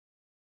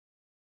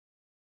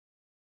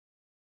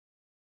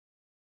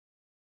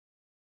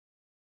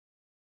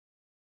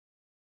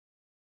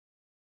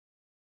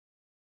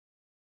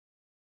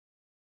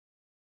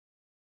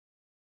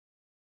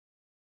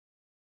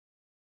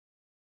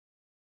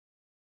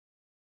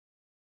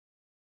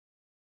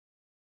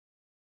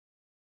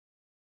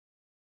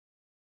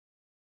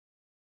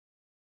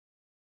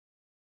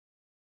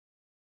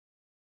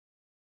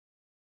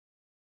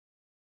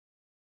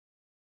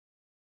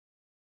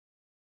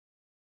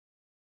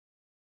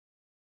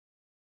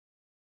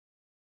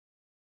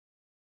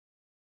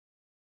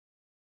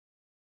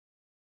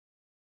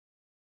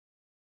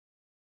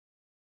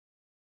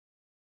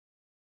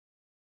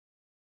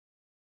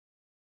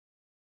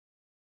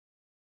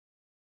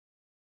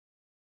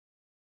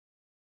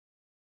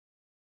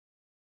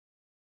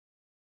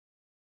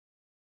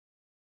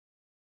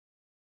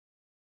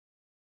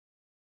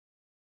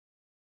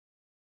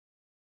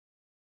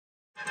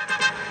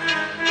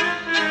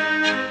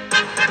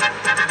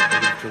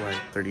July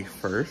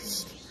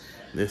 31st.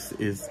 This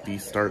is the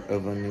start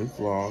of a new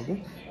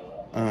vlog.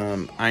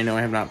 I know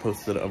I have not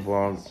posted a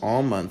vlog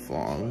all month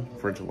long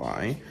for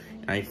July.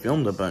 I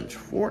filmed a bunch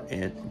for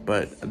it,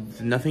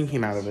 but nothing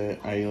came out of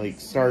it. I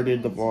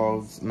started the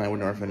vlogs and I would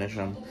never finish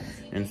them.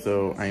 And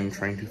so I'm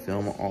trying to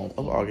film all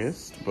of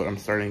August, but I'm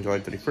starting July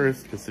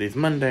 31st because today's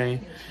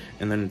Monday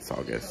and then it's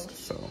August.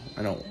 So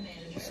I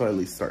at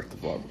least start the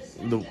vlog,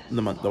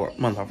 the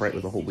month off right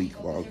with a whole week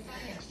vlog.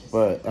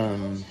 But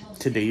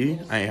today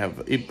I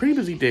have a pretty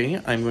busy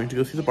day. I'm going to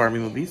go see the Barbie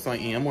movie, so I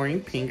am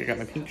wearing pink. I got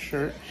my pink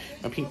shirt,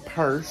 my pink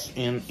purse,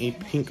 and a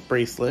pink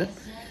bracelet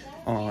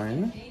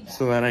on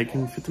so that I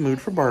can fit the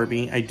mood for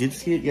Barbie. I did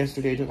see it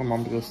yesterday. I took my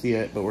mom to go see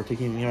it, but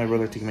me and my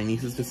brother are taking my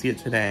nieces to see it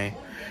today.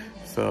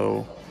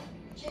 So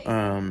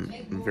I'm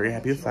very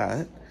happy with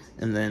that.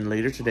 And then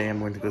later today I'm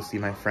going to go see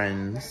my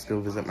friends,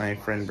 go visit my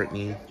friend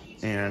Brittany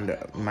and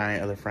my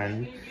other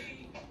friend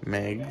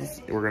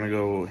Megs. We're gonna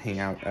go hang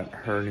out at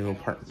her new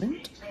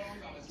apartment,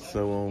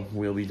 so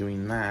we'll be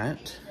doing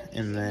that.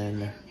 And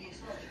then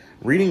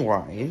reading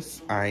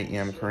wise, I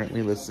am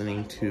currently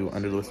listening to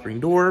Under the Whispering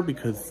Door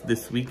because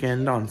this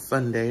weekend on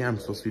Sunday I'm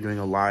supposed to be doing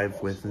a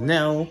live with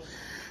Nell,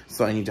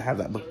 so I need to have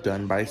that book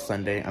done by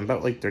Sunday. I'm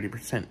about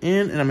 30%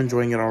 in and I'm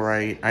enjoying it all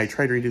right. I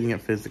tried reading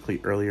it physically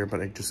earlier,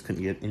 but I just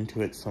couldn't get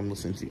into it, so I'm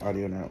listening to the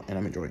audio now and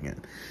I'm enjoying it.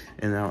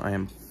 And now I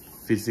am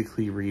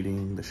physically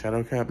reading The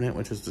Shadow Cabinet,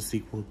 which is the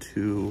sequel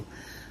to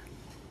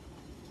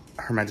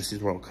Her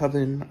Majesty's Royal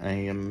Coven. I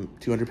am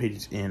 200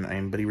 pages in. I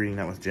am buddy reading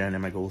that with Jen,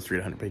 and my goal is to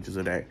read 100 pages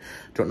a day.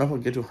 Don't know if I'll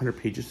get to 100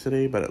 pages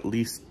today, but at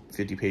least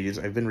 50 pages.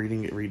 I've been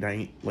reading it every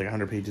night,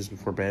 100 pages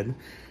before bed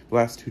the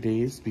last 2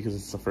 days, because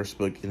it's the first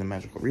book in the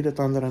Magical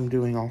Readathon that I'm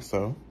doing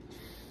also.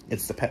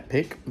 It's the pet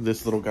pick.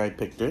 This little guy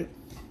picked it.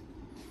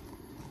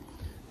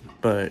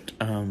 But,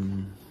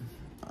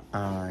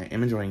 I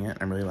am enjoying it.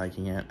 I'm really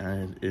liking it,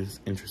 and it is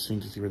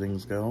interesting to see where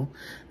things go.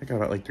 I got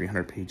about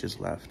 300 pages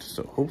left,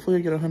 so hopefully I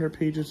get 100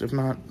 pages. If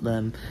not,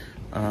 then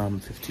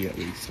 50 at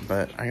least.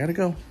 But I gotta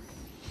go.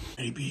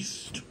 Hey,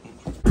 beast.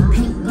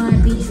 Pink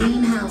Barbie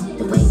dream house,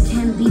 the way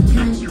can be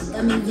turned.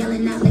 Got me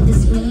yelling out like the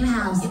scream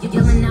house.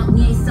 Yelling out,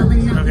 we ain't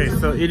selling out. Okay,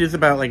 so it is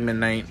about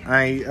midnight.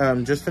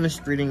 I just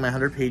finished reading my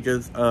 100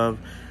 pages of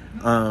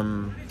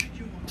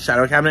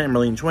Shadow Cabinet. I'm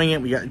really enjoying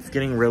it. It's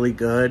getting really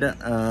good.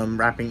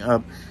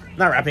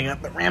 Not wrapping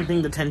up, but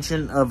ramping the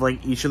tension of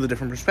each of the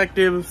different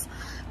perspectives.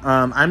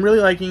 I'm really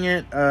liking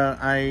it.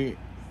 It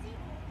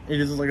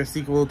is a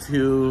sequel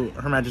to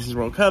Her Majesty's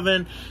Royal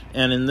Coven,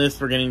 and in this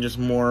we're getting just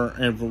more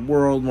of the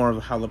world, more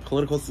of how the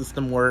political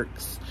system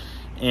works,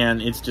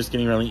 and it's just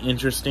getting really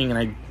interesting. And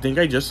I think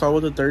I just saw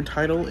what the third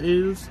title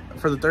is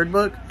for the third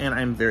book, and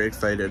I'm very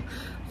excited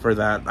for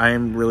that. I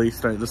am really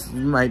this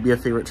might be a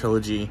favorite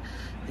trilogy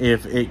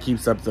if it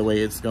keeps up the way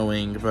it's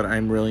going, but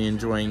I'm really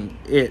enjoying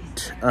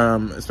it,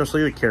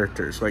 especially the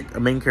characters. A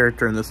main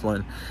character in this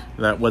one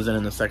that wasn't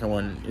in the second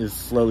one is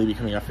slowly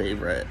becoming a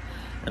favorite,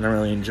 and I'm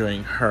really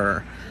enjoying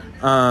her.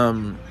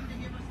 And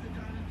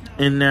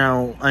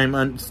now I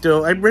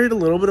read a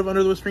little bit of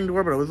Under the Whispering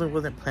Door, but I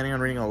wasn't planning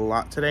on reading a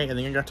lot today. I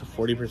think I got to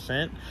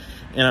 40%,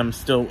 and I'm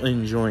still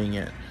enjoying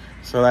it.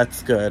 So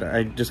that's good.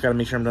 I just gotta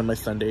make sure I'm done by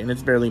Sunday, and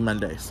it's barely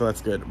Monday, so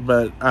that's good.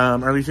 But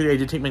early today I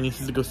did take my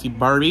nieces to go see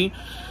Barbie,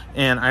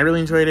 and I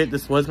really enjoyed it.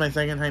 This was my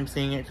second time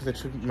seeing it because I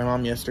took my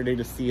mom yesterday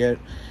to see it,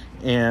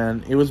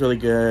 and it was really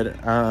good.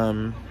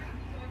 I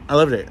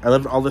loved it. I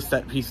loved all the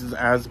set pieces.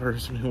 As a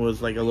person who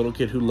was a little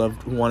kid who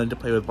wanted to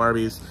play with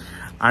Barbies,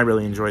 I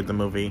really enjoyed the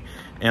movie.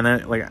 And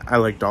I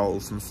like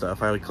dolls and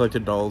stuff. I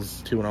collected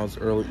dolls too when I was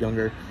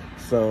younger,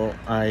 so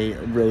I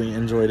really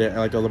enjoyed it. I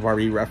liked all the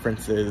Barbie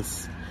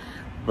references.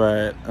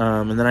 But,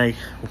 and then I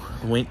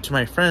went to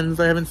my friends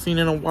I haven't seen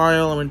in a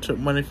while. I went to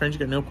my friends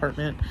got a new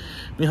apartment.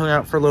 We hung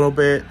out for a little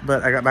bit,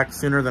 but I got back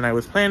sooner than I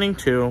was planning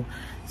to.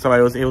 So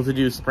I was able to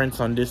do sprints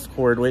on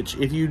Discord, which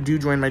if you do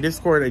join my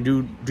Discord, I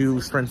do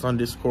sprints on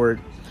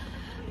Discord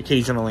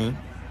occasionally,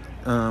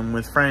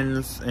 with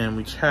friends, and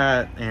we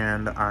chat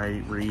and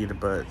I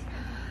read. But,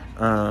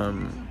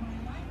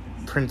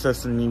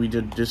 Princess and me, we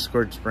did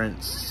Discord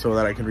sprints so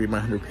that I can read my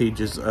 100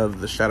 pages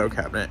of The Shadow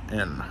Cabinet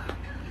and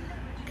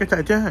get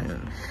that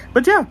done.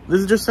 But yeah, this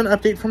is just an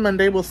update from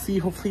Monday. We'll see.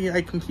 Hopefully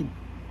I can keep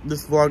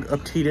this vlog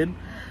updated,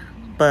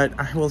 but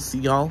I will see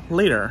y'all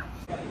later.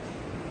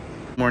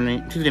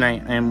 Tuesday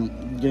night,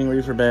 I'm getting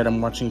ready for bed.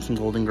 I'm watching some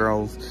Golden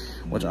Girls,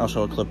 which I'll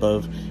show a clip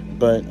of.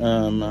 But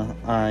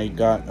I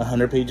got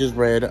 100 pages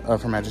read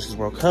of Her Majesty's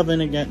Royal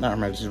Coven again. Not Her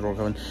Majesty's Royal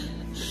Coven,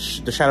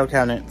 The Shadow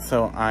Cabinet.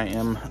 So I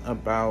am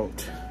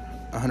about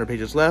 100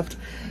 pages left.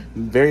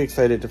 Very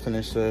excited to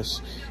finish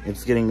this.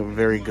 It's getting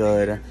very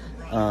good.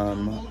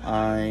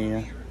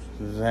 I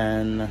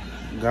then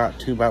got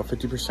to about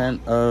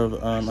 50% of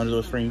Under the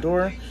Whispering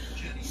Door,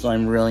 so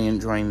I'm really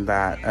enjoying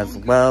that as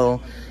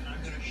well.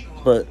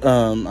 But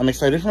I'm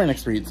excited for my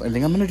next reads. I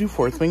think I'm gonna do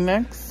Fourth Wing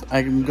next.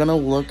 I'm gonna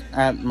look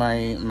at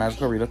my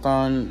Magical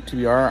Readathon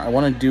TBR. I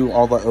want to do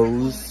all the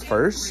O's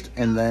first,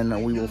 and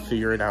then we will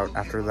figure it out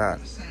after that.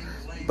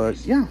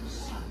 But yeah,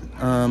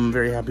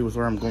 Very happy with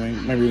where I'm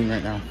going, my reading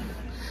right now.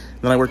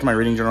 Then I worked on my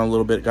reading journal a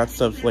little bit, got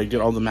stuff, like,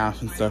 did all the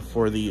math and stuff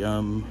for the,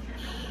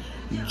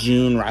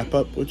 July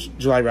wrap-up,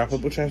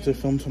 which I have to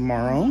film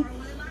tomorrow.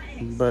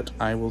 But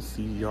I will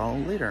see y'all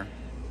later.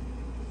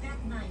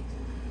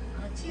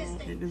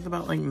 It is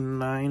about, like,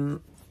 9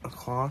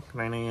 o'clock,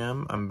 9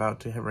 a.m. I'm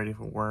about to get ready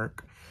for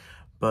work.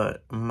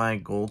 But my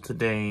goal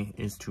today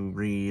is to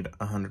read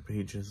 100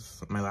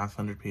 pages, my last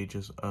 100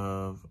 pages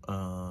of,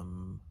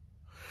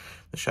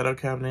 The Shadow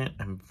Cabinet.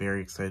 I'm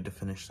very excited to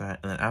finish that.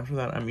 And then after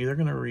that, I'm either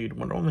going to read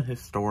Wonder Woman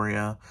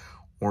Historia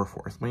or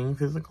Fourth Wing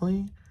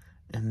physically.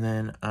 And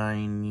then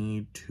I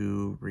need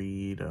to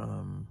read,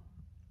 and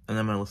then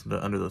I'm going to listen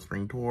to Under the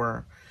Spring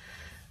Tour.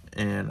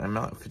 And I'm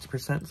not at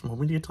 50%, so I'm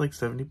hoping to get to like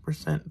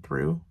 70%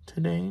 through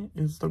today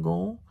is the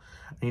goal.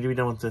 I need to be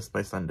done with this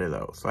by Sunday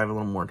though, so I have a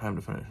little more time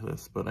to finish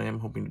this. But I am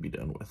hoping to be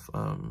done with,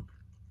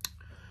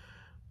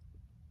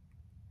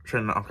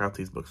 trying to knock out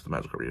these books, the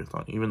Magical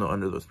Readathon, even though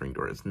Under the Spring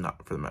Door is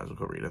not for the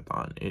Magical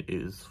Readathon. It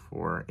is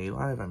for a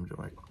live I'm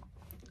doing.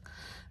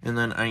 And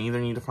then I either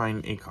need to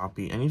find a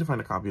copy, I need to find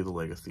a copy of the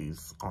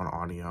Legacies on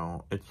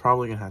audio. It's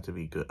probably going to have to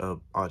be good,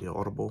 audio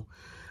audible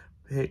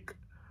pick.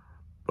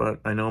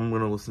 But I know I'm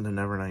going to listen to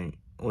Nevernight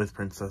with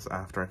Princess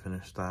after I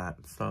finish that.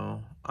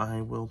 So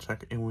I will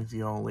check in with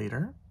y'all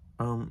later.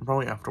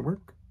 Probably after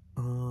work.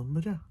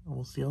 But yeah,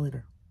 we'll see y'all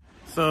later.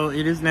 So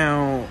it is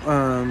now,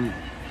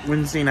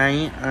 Wednesday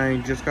night. I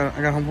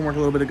got home from work a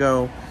little bit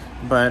ago,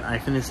 but I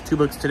finished 2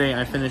 books today.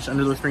 I finished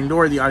Under the Spring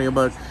Door, the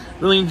audiobook.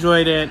 Really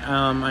enjoyed it.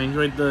 I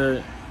enjoyed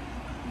the,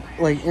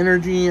 like,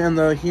 energy and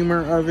the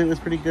humor of it was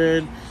pretty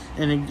good.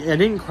 And I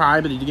didn't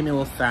cry, but it did get me a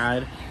little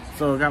sad.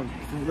 So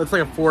that's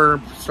like a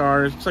 4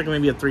 stars. It's like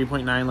maybe a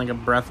 3.9, like a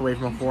breath away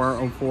from a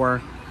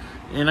 4.04.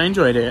 And I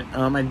enjoyed it.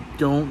 I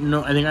don't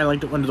know. I think I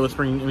liked it Under the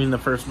Spring. I mean, the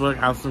first book,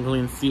 House of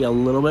Clean Sea, a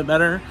little bit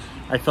better.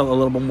 I felt a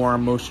little bit more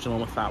emotional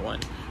with that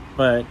one.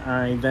 But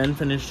I then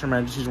finished Her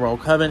Majesty's Royal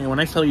Coven. And when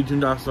I tell you June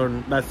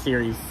Dawson, that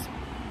series,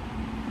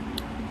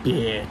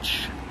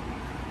 bitch.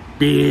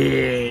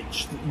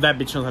 That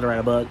bitch knows how to write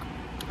a book.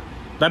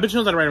 That bitch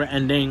knows how to write an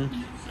ending.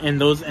 And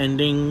those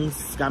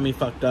endings got me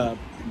fucked up.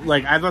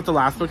 Like, I thought the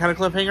last book had a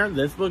cliffhanger.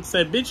 This book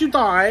said, bitch, you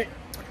thought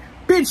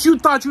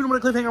you knew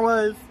what a cliffhanger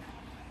was.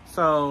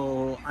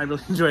 So, I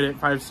really enjoyed it.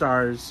 5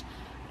 stars.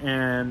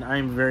 And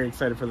I'm very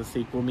excited for the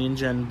sequel. Me and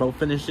Jen both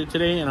finished it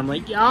today. And I'm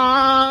like,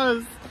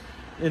 yes!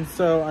 And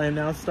so, I am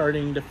now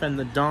starting Defend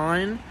the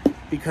Dawn.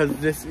 Because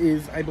this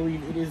is, I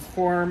believe, it is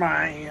for in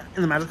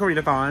the Magical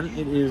Readathon.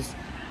 It is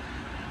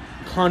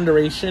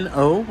Condoration.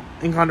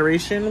 In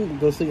Condoration,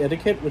 Ghostly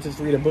Etiquette, which is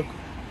to read a book,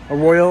 a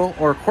royal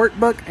or a court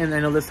book. And I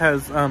know this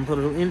has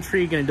political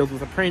intrigue. And it deals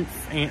with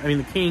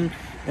the king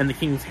and the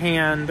king's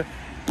hand.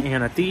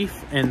 And a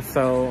thief. And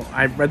so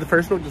I've read the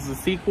first book. This is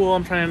a sequel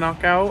I'm trying to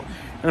knock out,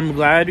 and I'm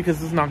glad because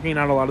this is knocking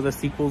out a lot of the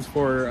sequels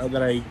for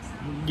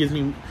gives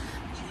me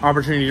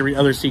opportunity to read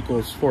other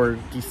sequels for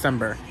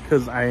December,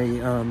 because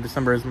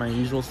December is my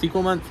usual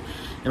sequel month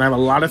and I have a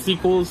lot of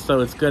sequels,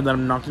 so it's good that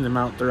I'm knocking them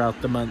out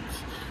throughout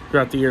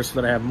the year,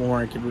 so that I have more.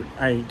 I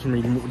can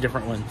read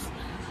different ones.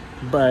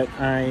 But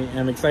I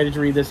am excited to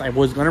read this. I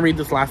was going to read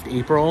this last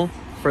April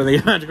for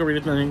the Magical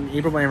Readathon in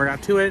April, but I never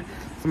got to it.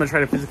 So I'm going to try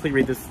to physically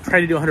read this.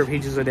 Try to do 100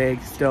 pages a day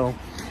still.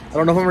 I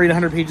don't know if I'm going to read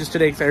 100 pages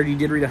today, because I already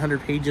did read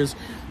 100 pages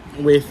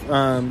with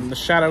The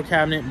Shadow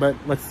Cabinet. But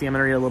let's see. I'm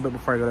going to read a little bit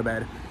before I go to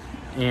bed.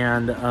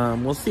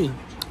 And we'll see.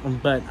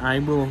 But I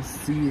will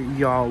see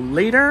y'all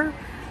later.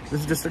 This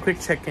is just a quick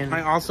check-in.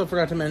 I also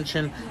forgot to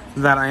mention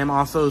that I am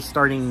also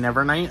starting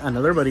Nevernight,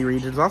 another buddy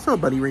read. It's also a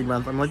buddy read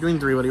month. I'm like doing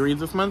 3 buddy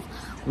reads this month.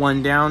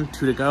 1 down,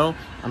 2 to go.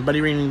 I'm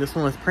buddy reading this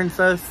one with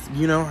Princess.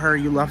 You know her,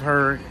 you love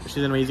her. She's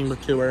an amazing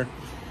booktuber.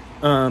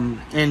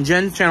 And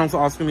Jen's channel is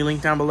also going to be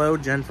linked down below.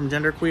 Jen from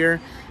Genderqueer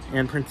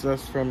and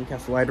Princess from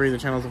Castle Library. The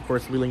channels, of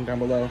course, will be linked down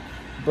below.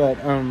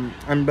 But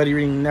I'm buddy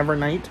reading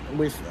Nevernight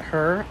with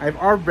her. I've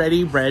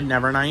already read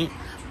Nevernight,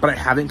 but I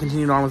haven't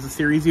continued on with the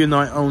series, even though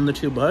I own the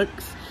 2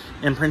 books.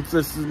 And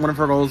Princess, one of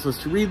her goals was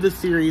to read this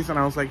series, and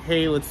I was like,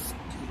 hey, let's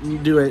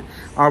do it.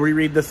 I'll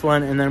reread this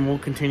one, and then we'll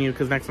continue,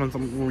 because next month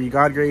we'll read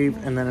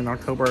Godgrave, and then in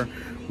October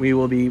we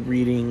will be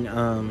reading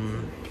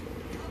the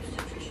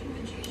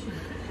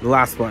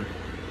last one.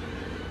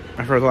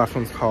 I forgot what the last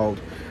one's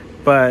called.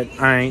 But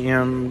I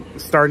am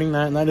starting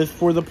that, and that is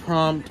for the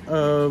prompt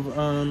of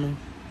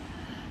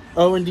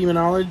O and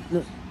Demonology.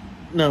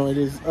 No, it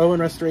is O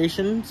and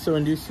Restoration. So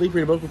induce sleep,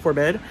 read a book before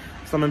bed.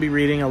 So I'm going to be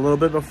reading a little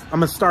bit I'm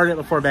going to start it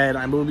before bed.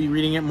 I will be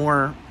reading it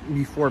more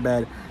before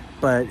bed,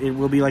 but it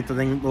will be like the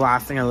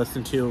last thing I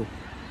listen to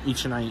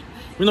each night.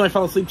 Even though I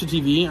fall asleep to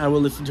TV, I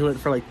will listen to it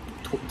for like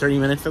 30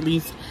 minutes at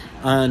least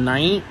a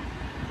night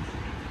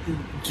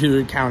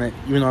to count it,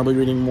 even though I'll be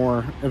reading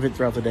more of it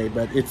throughout the day.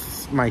 But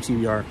it's my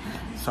TBR,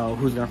 so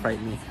who's going to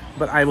fight me?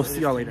 But I will see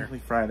y'all later.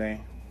 It's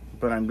Friday,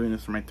 but I'm doing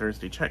this for my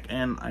Thursday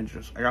check-in. I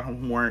got home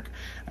from work.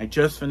 I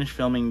just finished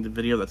filming the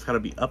video that's got to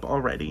be up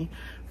already.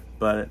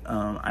 But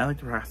I like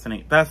to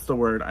procrastinate. That's the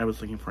word I was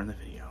looking for in the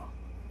video.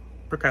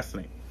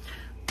 Procrastinate.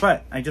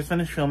 But I just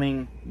finished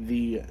filming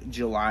the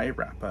July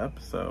wrap-up,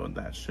 so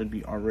that should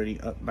be already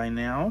up by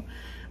now.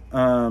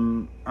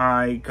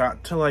 I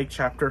got to like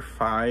chapter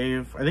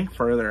 5, I think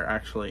further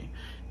actually,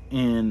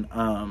 in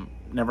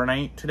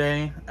Nevernight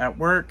today at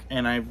work,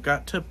 and I've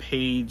got to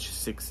page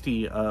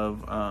 60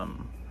 of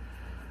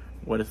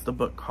what is the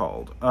book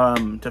called?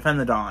 Defend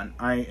the Dawn.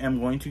 I am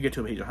going to get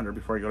to page 100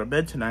 before I go to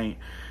bed tonight,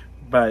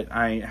 but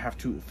I have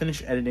to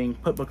finish editing,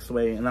 put books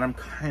away, and then I'm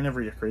kind of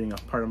redecorating a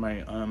part of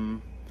my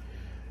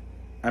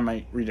I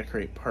might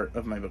redecorate part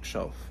of my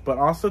bookshelf. But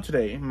also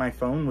today, my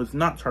phone was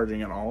not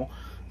charging at all,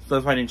 so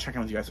that's why I didn't check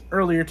in with you guys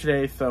earlier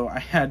today. So I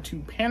had to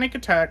panic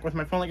attack with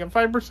my phone like at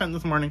 5%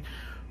 this morning,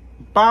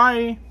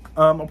 buy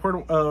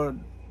a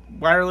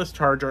wireless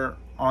charger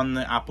on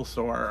the Apple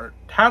Store,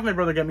 have my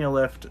brother get me a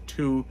lift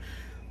to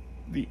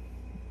the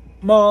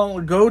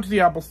mall, go to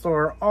the Apple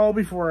Store, all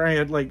before I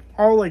had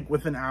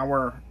with an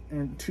hour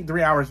and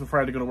 3 hours before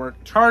I had to go to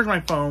work, charge my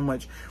phone,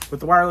 which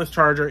with the wireless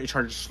charger, it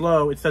charges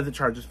slow. It says it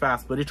charges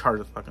fast, but it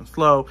charges fucking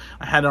slow.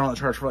 I had it on the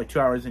charge for like 2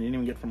 hours and it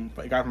didn't even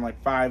it got from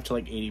like 5 to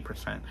like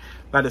 80%.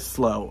 That is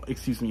slow.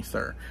 Excuse me,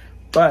 sir.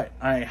 But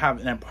I have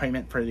an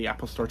appointment for the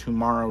Apple Store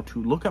tomorrow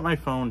to look at my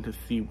phone to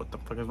see what the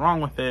fuck is wrong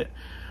with it.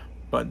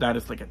 But that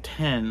is like a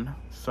 10,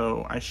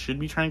 so I should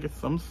be trying to get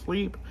some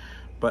sleep,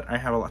 but I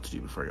have a lot to do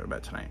before I go to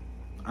bed tonight.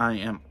 I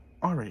am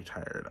already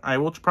tired. I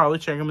will probably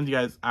check in with you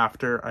guys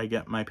after I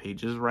get my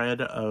pages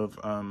read of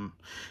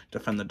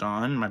Defend the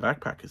Dawn. My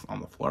backpack is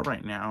on the floor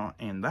right now,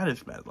 and that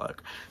is bad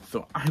luck.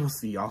 So I will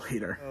see y'all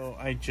later. So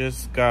I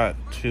just got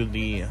to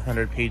the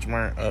 100-page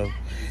mark of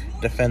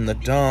Defend the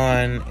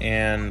Dawn,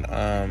 and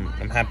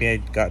I'm happy I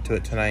got to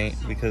it tonight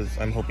because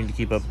I'm hoping to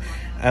keep up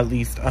at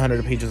least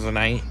 100 pages a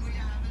night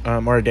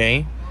or a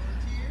day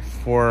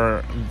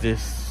for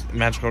this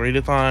magical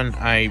readathon.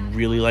 I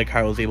really like how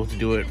I was able to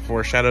do it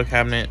for Shadow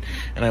Cabinet,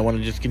 and I want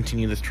to just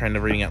continue this trend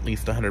of reading at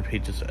least 100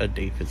 pages a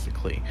day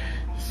physically.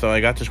 So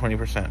I got to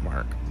 20%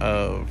 mark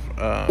of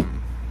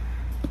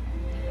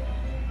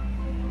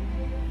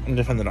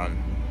Defend the Dawn.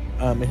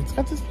 It's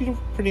got this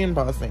beautiful, pretty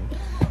embossing.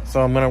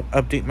 So I'm going to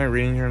update my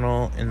reading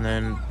journal and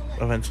then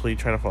eventually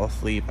try to fall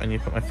asleep. I need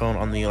to put my phone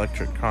on the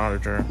electric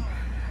charger,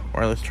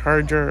 wireless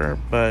charger,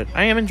 but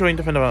I am enjoying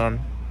Defend the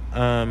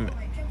Dawn.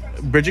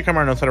 Bridget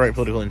Kamar knows how to write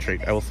political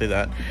intrigue. I will say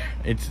that.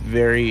 It's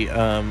very,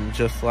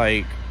 just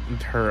like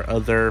her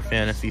other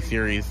fantasy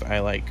series. I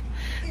like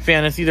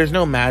fantasy. There's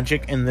no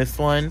magic in this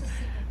one.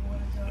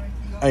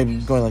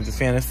 I'm going like this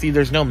fantasy.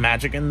 There's no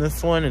magic in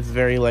this one. It's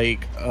very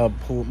like,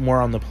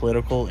 more on the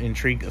political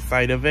intrigue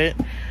side of it.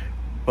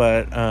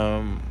 But,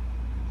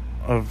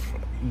 of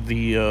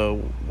the,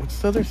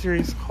 what's the other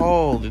series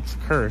called? It's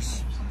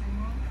Curse.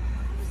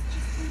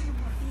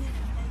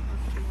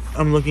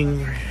 I'm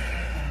looking...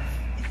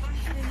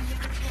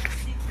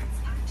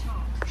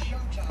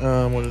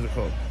 what is it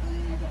called?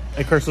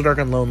 A Curse of Dark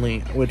and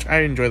Lonely, which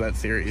I enjoy that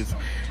series.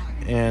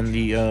 And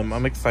the,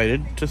 I'm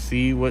excited to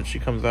see what she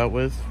comes out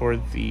with for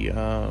the,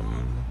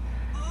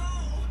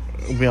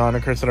 Beyond A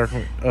Curse of Dark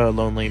and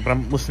Lonely. But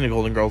I'm listening to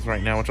Golden Girls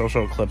right now, which I'll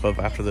show a clip of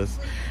after this,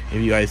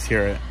 if you guys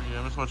hear it. Yeah,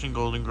 I'm just watching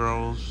Golden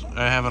Girls.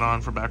 I have it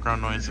on for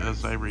background noise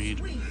as I read.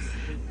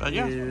 But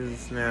yeah. It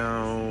is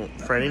now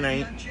Friday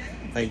night.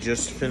 I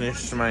just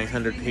finished my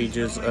 100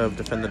 pages of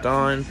Defend the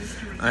Dawn.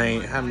 I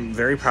am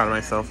very proud of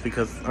myself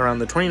because around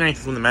the 29th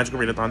is when the Magical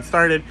Readathon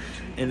started,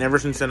 and ever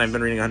since then I've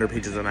been reading 100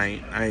 pages a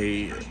night.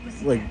 I,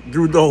 like,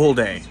 through the whole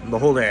day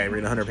I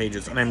read 100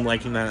 pages, and I'm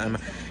liking that. I'm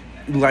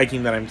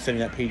liking that I'm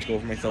setting that page goal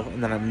for myself,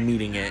 and then I'm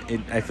meeting it.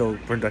 I feel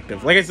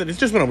productive. Like I said, it's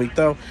just been a week,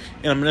 though,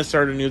 and I'm going to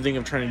start a new thing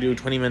of trying to do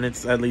 20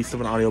 minutes at least of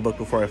an audiobook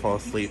before I fall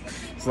asleep.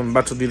 So I'm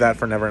about to do that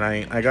for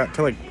Nevernight. I got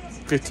to, like,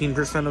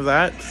 15% of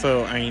that,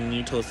 so I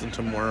need to listen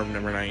to more of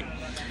Nevernight.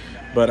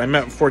 But I'm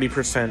at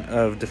 40%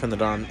 of Defend the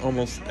Dawn,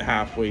 almost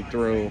halfway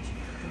through.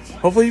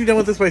 Hopefully you're done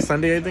with this by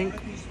Sunday, I think.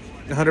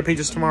 100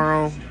 pages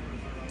tomorrow.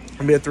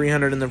 I'll be at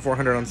 300 and then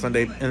 400 on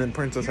Sunday, and then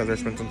Princess has her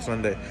spent on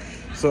Sunday.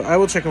 So I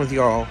will check in with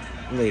you all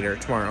later,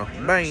 tomorrow.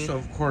 Bye! So,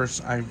 of course,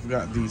 I've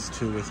got these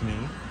two with me.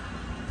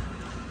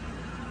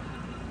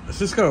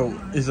 Cisco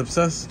is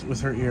obsessed with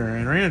her ear,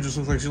 and Raina just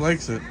looks like she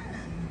likes it.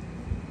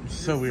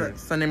 So weird.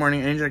 Sunday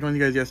morning. I didn't check in with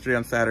you guys yesterday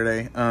on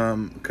Saturday.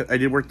 I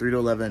did work 3 to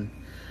 11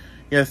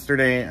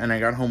 yesterday, and I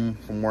got home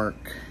from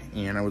work,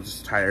 and I was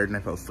just tired, and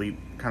I fell asleep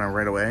kind of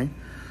right away.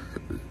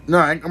 No,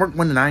 I worked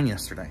 1 to 9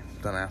 yesterday.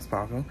 Dumbass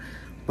Paco.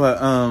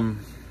 But,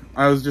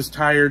 I was just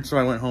tired, so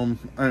I went home,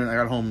 and I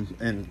got home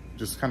and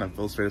just kind of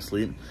fell straight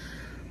asleep.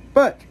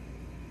 But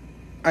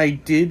I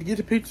did get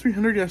to page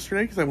 300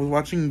 yesterday, because I was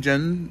watching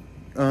Jen,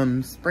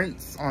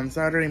 sprints on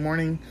Saturday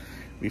morning.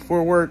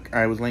 Before work,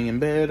 I was laying in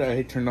bed,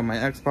 I turned on my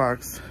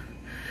Xbox,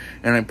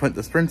 and I put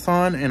the sprints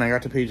on, and I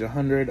got to page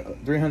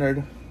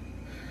 300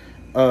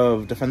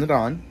 of Defend the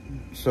Dawn,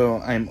 so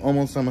I'm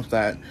almost done with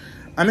that.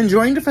 I'm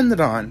enjoying Defend the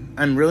Dawn.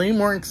 I'm really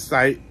more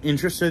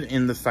interested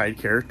in the side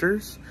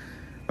characters,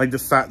 like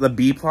the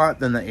B plot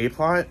than the A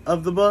plot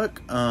of the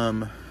book.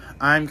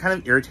 I'm kind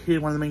of irritated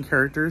with one of the main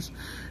characters,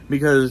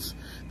 because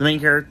one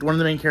of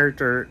the main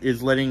character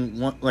is letting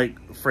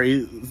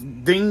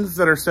things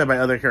that are said by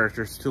other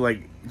characters to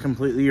like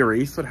completely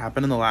erase what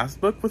happened in the last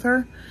book with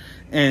her.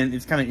 And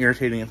it's kind of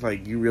irritating. It's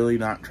like, you really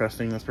not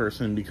trusting this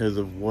person because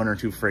of one or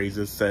two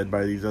phrases said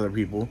by these other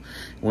people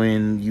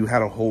when you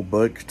had a whole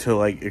book to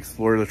like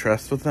explore the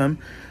trust with them.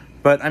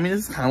 But I mean,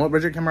 this is kind of what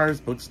Bridget Camar's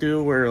books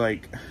do, where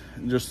like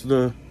just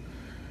the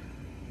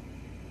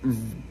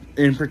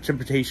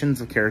interpretations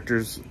of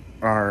characters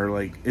are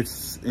like,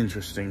 it's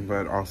interesting,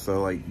 but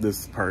also like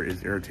this part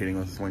is irritating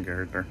with this one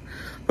character.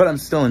 But I'm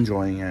still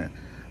enjoying it.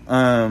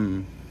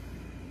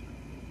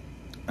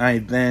 I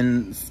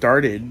then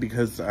started,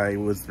 because I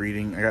was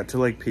reading, I got to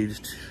like page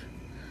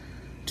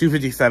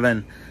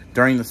 257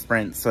 during the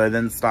sprint, so I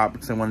then stopped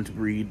because I wanted to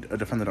read A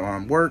Defend the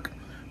Dawn work.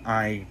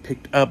 I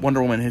picked up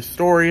Wonder Woman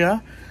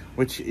Historia,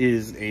 which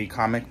is a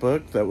comic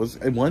book that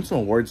it won some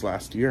awards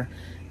last year,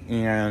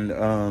 and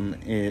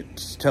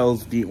it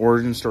tells the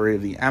origin story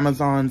of the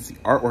Amazons. The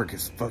artwork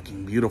is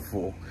fucking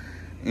beautiful,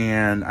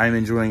 and I'm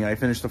enjoying it. I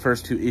finished the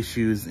first 2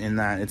 issues in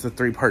that. It's a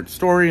 3-part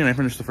story, and I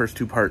finished the first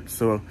 2 parts,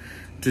 so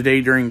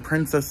today during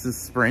Princess's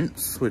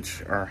Sprints,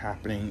 which are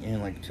happening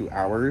in like 2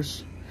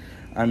 hours,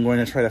 I'm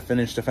going to try to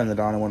finish Defend the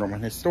Dawn and Wonder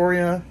Woman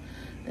Historia.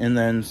 And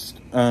then,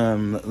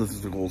 this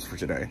is the goals for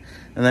today.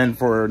 And then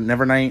for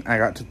Nevernight, I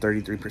got to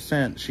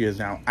 33%. She is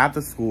now at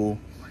the school,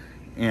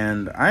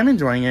 and I'm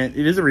enjoying it.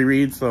 It is a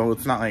reread, so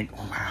it's not like,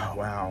 oh,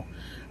 wow.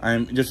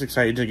 I'm just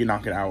excited to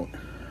knock it out.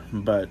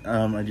 But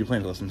I do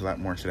plan to listen to that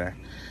more today.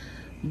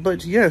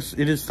 But yes,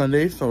 it is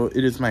Sunday, so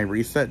it is my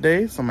reset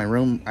day. So my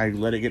room, I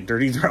let it get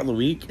dirty throughout the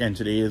week, and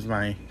today is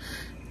my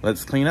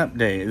let's clean up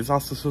day. It's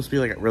also supposed to be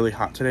like really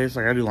hot today, so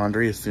I gotta do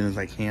laundry as soon as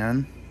I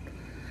can.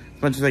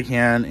 As much as I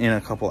can in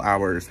a couple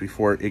hours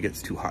before it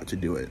gets too hot to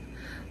do it.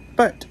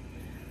 But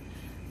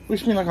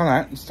wish me luck on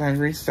that. It's time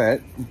to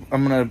reset.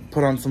 I'm gonna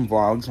put on some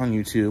vlogs on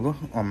YouTube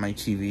on my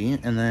TV,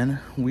 and then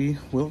we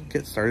will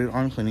get started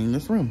on cleaning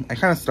this room. I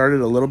kind of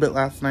started a little bit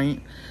last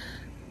night.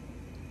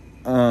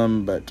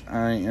 But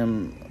I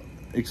am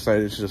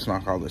excited to just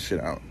knock all this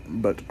shit out.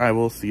 But I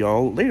will see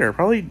y'all later.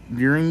 Probably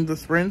during the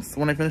sprints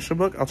when I finish the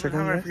book. I'll check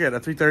on you. I forget,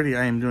 at 3:30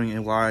 I am doing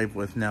a live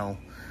with Nell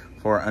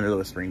for Under the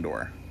Whispering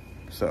Door.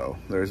 So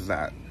there's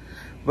that.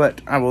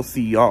 But I will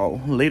see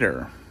y'all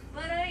later.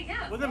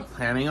 I wasn't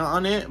planning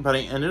on it, but I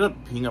ended up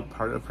being a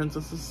part of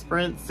Princess's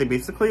Sprints. They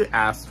basically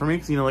asked for me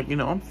because,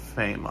 I'm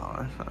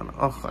famous. And,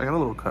 I got a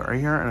little cut right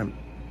here, and I'm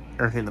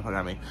irritating the fuck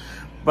out of me.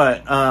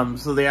 But,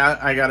 so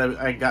I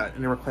got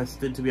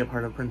requested to be a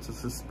part of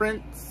Princess's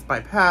Sprints by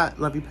Pat.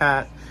 Love you,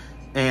 Pat.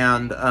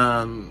 And,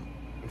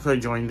 so I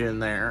joined in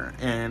there,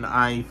 and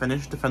I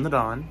finished Defend the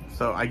Dawn.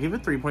 So I give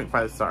it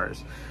 3.5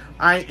 stars.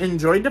 I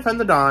enjoyed Defend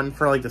the Dawn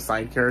for, like, the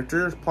side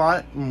characters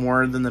plot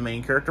more than the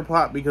main character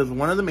plot, because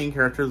one of the main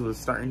characters was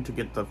starting to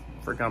get the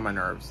frick on my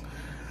nerves.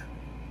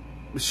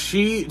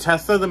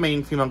 Tessa, the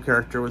main female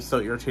character, was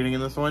so irritating in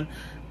this one,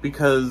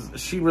 because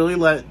she really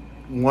let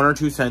 1 or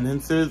 2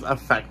 sentences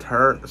affect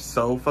her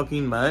so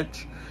fucking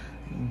much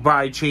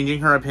by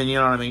changing her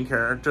opinion on a main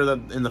character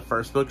that in the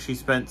first book she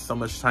spent so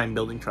much time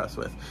building trust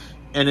with.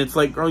 And it's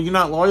like, girl, you're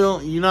not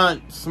loyal, you're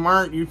not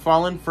smart, you've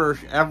fallen for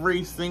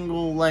every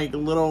single, like,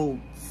 little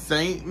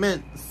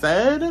statement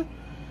said. And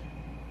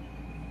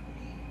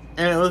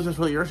it was just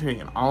really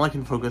irritating, and all I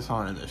can focus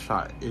on in this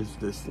shot is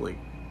this, like,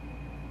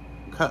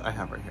 cut I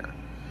have right here.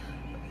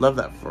 Love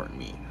that for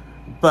me.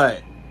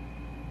 But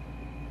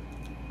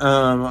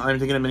I'm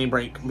taking a mini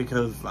break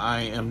because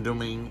I am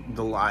doing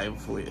the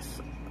live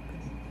with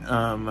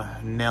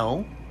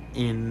Nell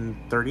in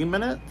 30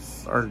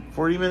 minutes or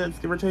 40 minutes,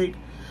 give or take.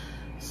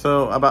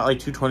 So about like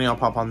 2:20 I'll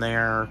pop on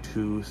there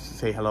to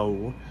say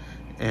hello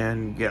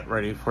and get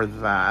ready for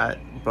that.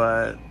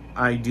 But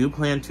I do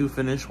plan to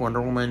finish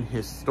Wonder Woman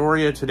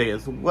Historia today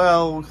as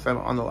well, because I'm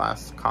on the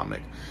last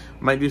comic.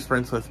 I might do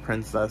sprints with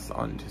Princess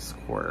on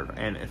Discord,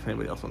 and if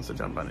anybody else wants to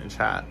jump on in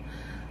chat,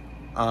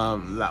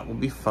 that will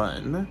be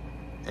fun.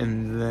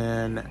 And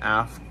then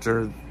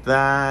after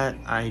that,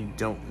 I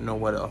don't know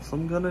what else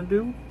I'm gonna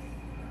do.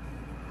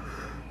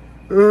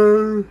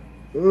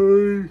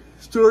 I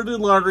started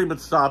laundry but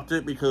stopped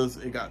it because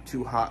it got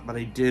too hot, but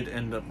I did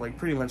end up like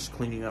pretty much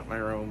cleaning up my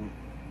room.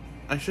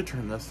 I should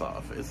turn this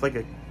off. It's like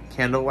a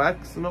candle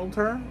wax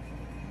melter,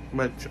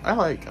 which I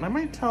like, and I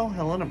might tell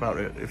Helen about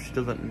it if she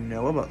doesn't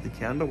know about the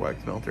candle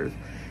wax melters,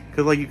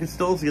 because like you can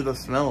still see the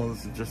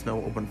smells, just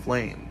no open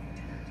flame.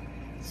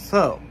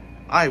 So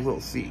I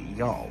will see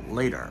y'all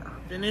later.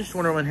 Finished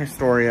Wonder Woman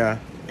Historia,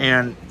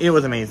 and it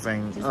was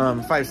amazing.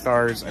 5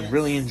 stars. I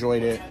really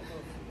enjoyed it.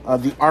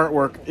 The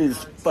artwork is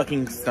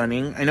fucking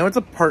stunning. I know it's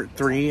a part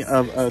 3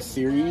 of a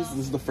series. This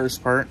is the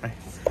first part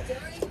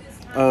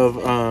of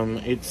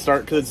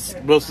because it's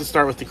supposed to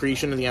start with the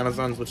creation of the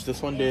Amazons, which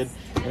this one did,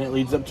 and it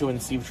leads up to when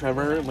Steve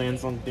Trevor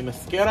lands on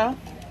Themyscira.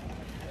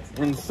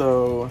 And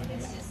so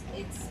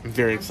I'm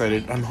very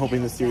excited. I'm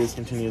hoping the series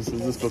continues,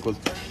 because this book was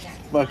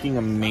fucking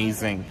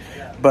amazing.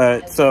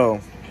 But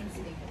so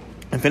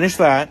I finished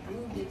that.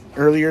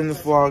 Earlier in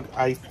this vlog,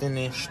 I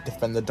finished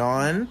Defend the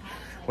Dawn,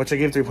 which I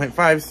gave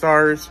 3.5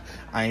 stars.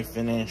 I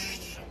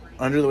finished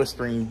Under the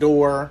Whispering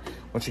Door,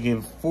 which I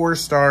gave 4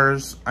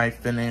 stars. I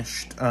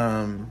finished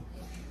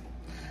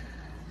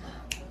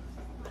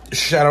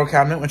Shadow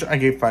Cabinet, which I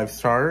gave 5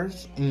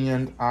 stars.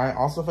 And I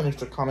also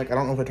finished a comic, I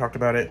don't know if I talked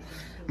about it,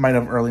 might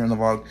have earlier in the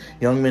vlog,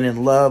 Young Men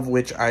in Love,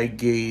 which I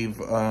gave,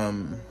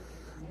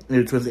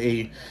 which was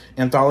a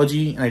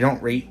anthology, and I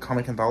don't rate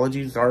comic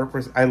anthologies. The artwork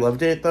was, I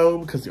loved it though,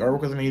 because the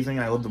artwork was amazing,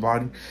 and I loved the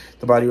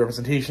body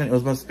representation. It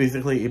was most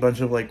basically a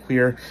bunch of like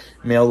queer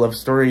male love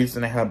stories,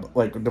 and I had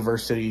like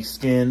diversity,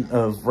 skin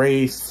of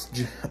race,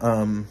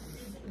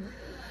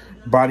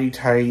 body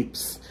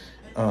types,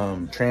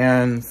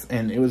 trans,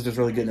 and it was just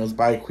really good. And it was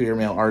by queer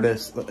male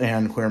artists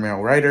and queer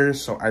male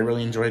writers, so I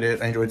really enjoyed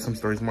it. I enjoyed some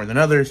stories more than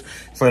others,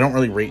 so I don't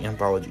really rate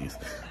anthologies.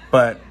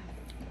 But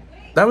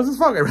that was this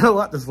vlog. I read a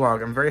lot this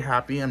vlog. I'm very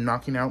happy. I'm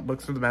knocking out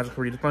books for the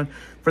Magical Readathon.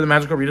 For the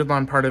Magical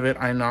Readathon part of it,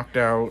 I knocked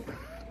out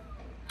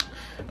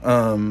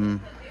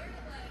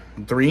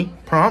 3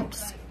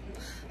 prompts,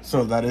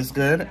 so that is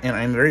good, and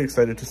I'm very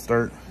excited to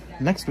start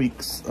next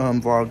week's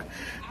vlog.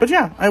 But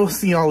yeah, I will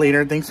see y'all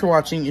later. Thanks for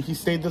watching. If you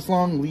stayed this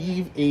long,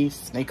 leave a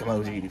snake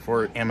emoji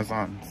for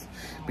Amazons,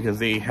 because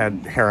they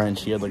had Hera and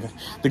she had like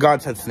the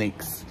gods had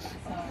snakes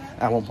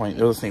at one point.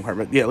 It was a snake part,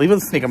 but yeah, leave a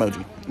snake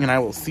emoji, and I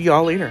will see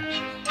y'all later.